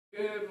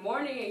Good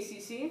morning,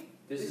 ACC.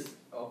 This is.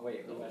 Oh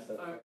wait, we messed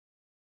up.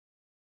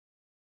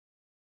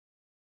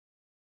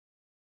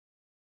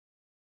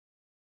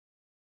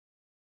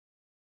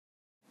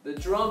 The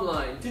drum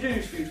line. Come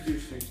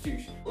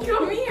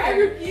here. I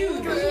refuse.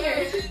 Come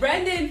here.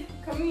 Brandon,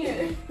 come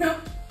here.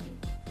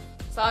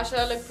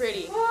 Sasha, look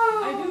pretty.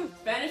 I do.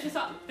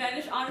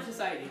 Spanish Honor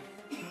Society.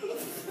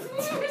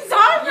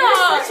 Sasha!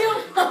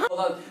 Hold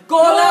on.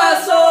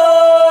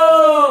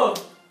 Golazo!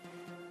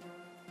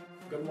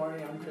 Good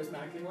morning, I'm Chris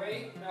Mackley.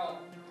 Wait, no.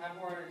 Have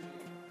more energy.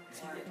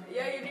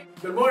 Yeah, you do.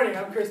 Good morning,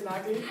 I'm Chris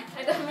Mackley.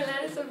 And I'm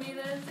Milana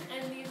Sabinas,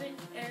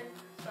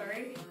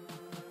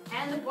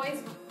 and the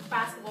boys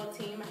basketball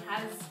team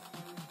has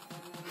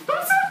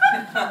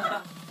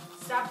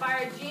stopped by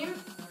our gym.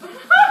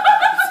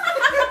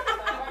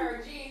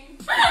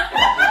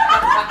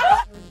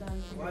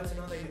 Glad to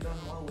know that you've done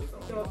well with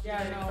them.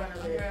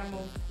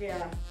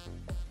 Yeah.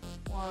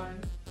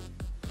 One.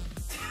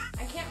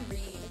 I can't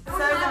read.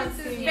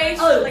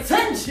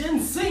 Attention,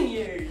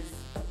 seniors.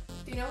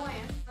 Do you know who I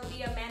am? It'll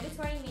be a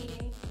mandatory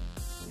meeting.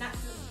 Not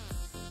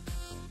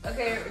soon.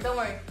 Okay, don't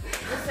worry.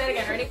 Let's say it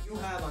again. Ready? You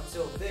have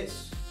until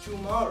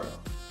tomorrow.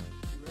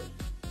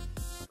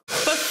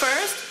 But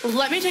first,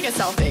 let me take a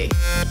selfie.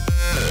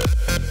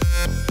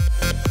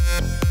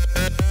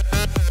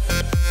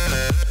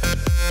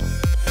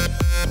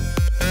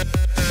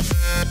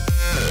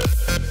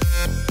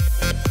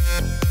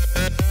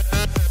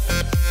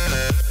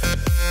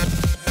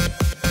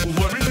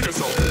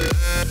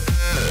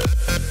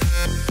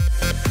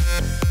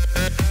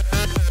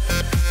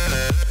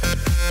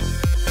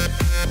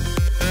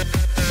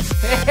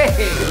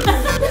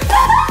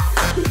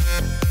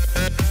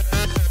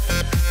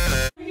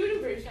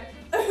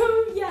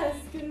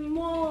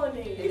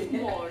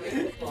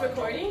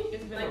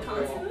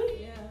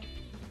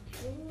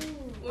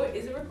 Wait,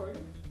 is it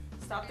recording?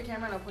 Stop the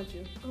camera and I'll punch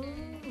you.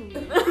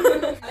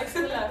 Alex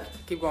to the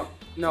left. Keep going.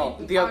 No,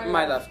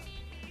 my left.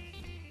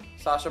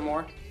 Sasha,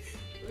 more.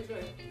 Which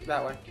way?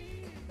 That way.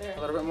 There.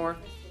 A little bit more.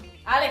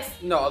 Alex!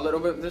 No, a little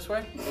bit this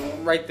way.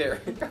 Right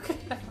there. Okay.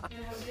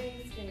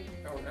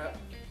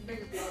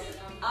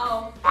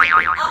 Oh.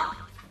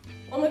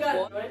 Oh my god.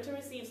 In order to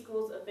receive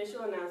school's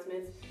official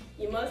announcements,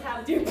 you must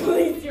have to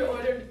place your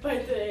order by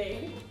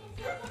today.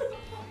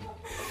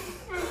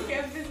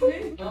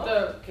 Put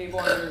the cable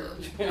on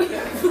your...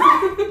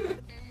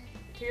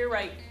 To your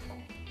right.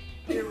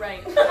 To your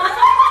right.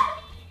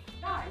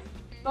 Guys,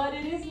 but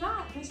it is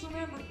not, just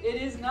remember, it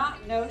is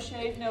not No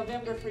Shave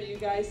November for you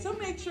guys, so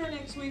make sure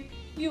next week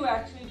you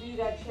actually do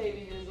that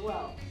shaving as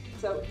well.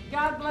 So,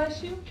 God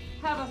bless you,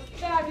 have a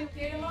fabulous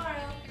day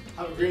tomorrow.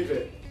 I'm a green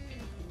bit.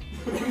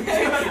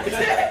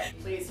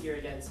 Please hear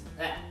again.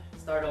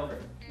 Start over.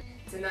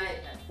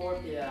 Tonight at 4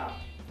 p.m.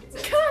 It's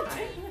a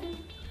time.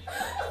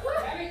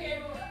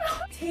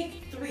 Take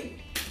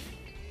 3.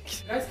 You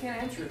guys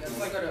can't answer it. That's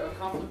like a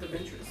conflict of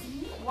interest.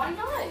 Why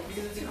not?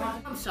 Because it's a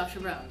conflict. I'm Sasha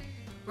Brown.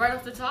 Right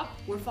off the top,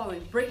 we're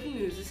following breaking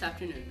news this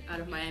afternoon out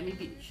of Miami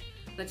Beach.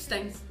 Let's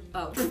thank.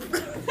 Oh.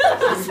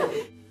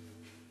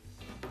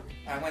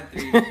 I went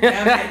 3.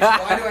 Damn it.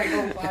 Why do I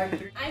go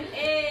 5-3? I'm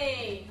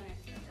A.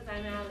 Because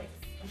I'm Alex.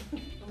 I'm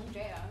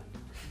Drea.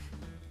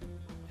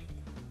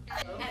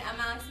 And I'm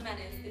Alex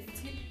Menace.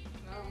 It's 2.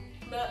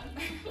 No.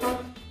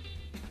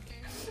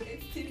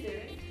 It's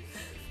 2-0.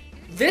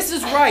 This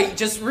is right.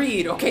 Just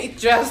read, okay?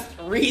 Just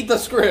read the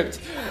script.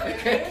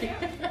 Okay?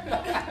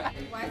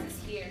 Why is this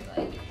here?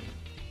 Like,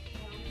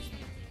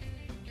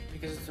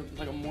 Because it's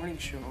like a morning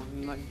show.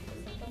 And like...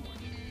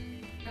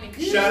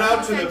 Shout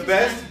out to the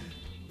best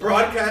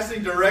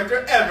broadcasting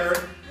director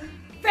ever.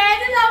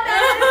 Brandon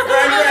Lopez!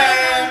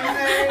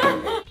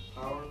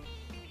 Power.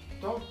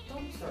 Don't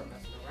start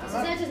messing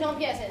around. Sanchez, no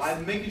empiezas.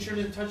 I'm making sure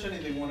to touch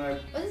anything when I.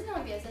 What is no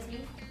empiezas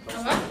mean?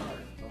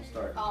 Don't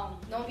start.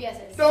 No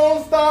empiezas.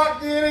 Don't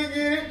stop. Get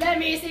it. Let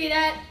me see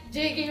that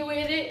jiggy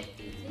with it.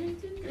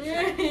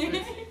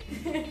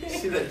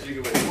 See that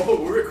jiggle? Oh,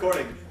 we're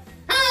recording.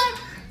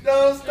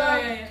 Don't stop.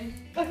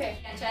 Okay,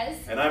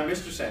 Sanchez. And I'm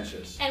Mr.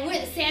 Sanchez. And we're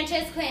the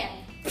Sanchez clan.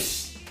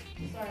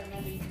 Sorry,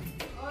 Maddie.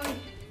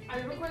 Are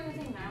you recording the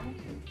thing now?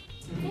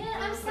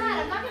 Yeah, I'm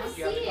sad. I'm not gonna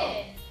see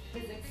it.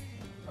 Physics.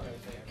 Okay,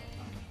 say it.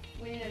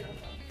 We need to know.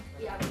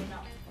 Yeah, we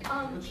know.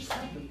 What just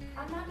happened?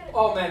 I'm not gonna.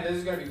 Oh man, this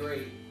is gonna be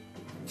great.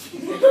 This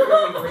is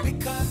gonna be great.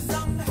 Because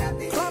I'm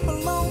happy. Clap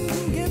along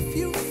if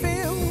you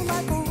feel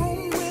like a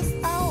room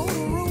without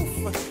a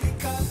roof.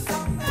 Because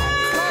I'm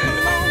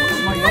happy.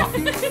 Clap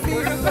along if you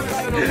feel like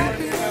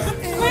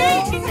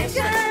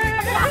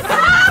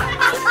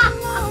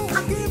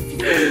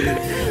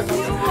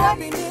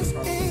happiness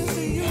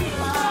is you.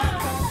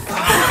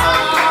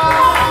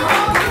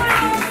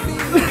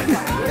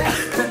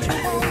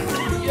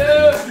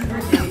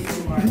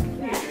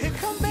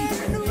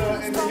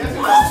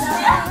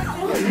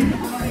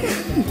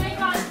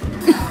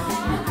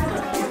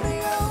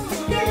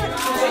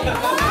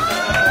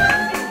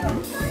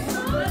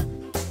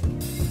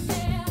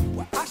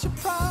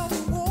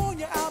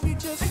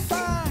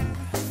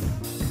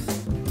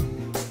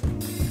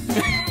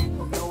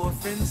 No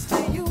offense to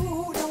you,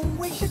 don't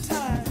waste your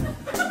time.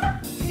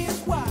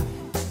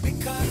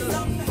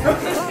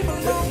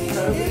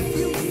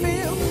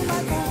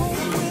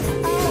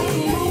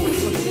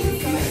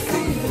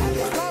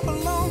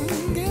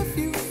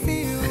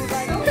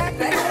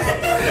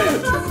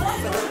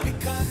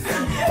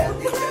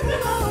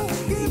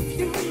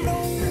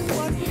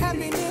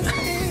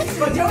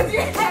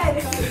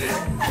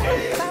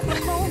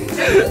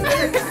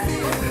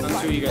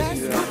 I'm sure you guys can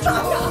do that.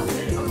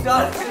 I'm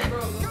done.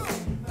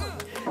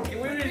 Can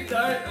we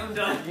restart? I'm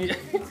done.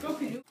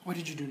 What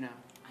did you do now?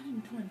 I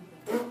didn't do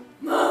anything.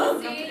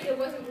 Mom! See, it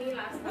wasn't me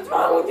last time. What's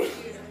wrong with you?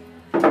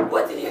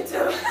 What did you do? 2,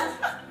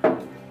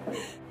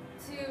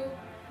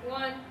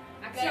 1,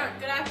 action.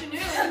 Good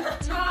afternoon.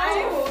 Hi.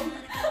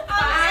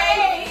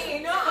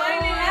 No,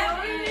 I'm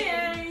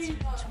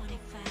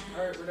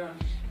Alright, we're done.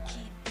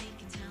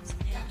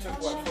 Took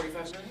what,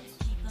 45 minutes?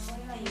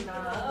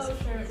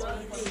 I'm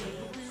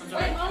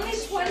sorry. Wait, only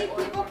 20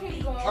 people can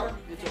go.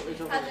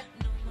 It's over.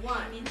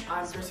 One.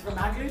 I'm Christopher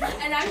Nagli.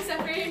 And I'm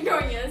Stephanie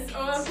Doñez.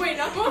 Oh, wait,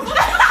 no.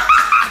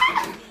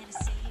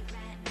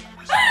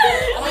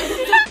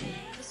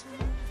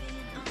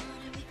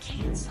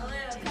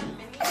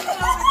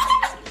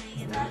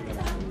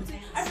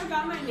 I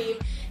forgot my name.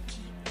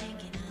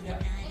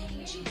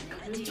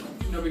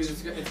 No, because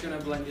it's gonna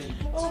blend in.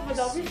 Oh, but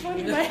that'll be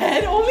funny in my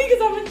head. Only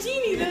because I'm a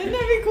genie. Then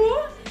that'd be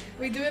cool.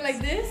 We do it like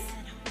this,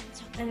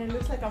 and it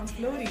looks like I'm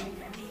floating.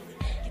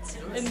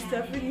 And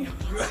Stephanie.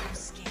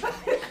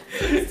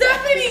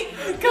 Stephanie,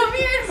 come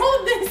here and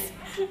hold this.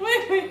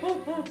 Wait,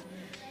 hold on.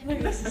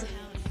 Like this.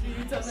 You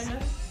do something like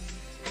that.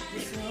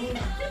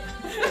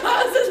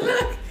 How's it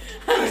look?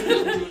 How's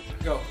it look?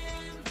 Go.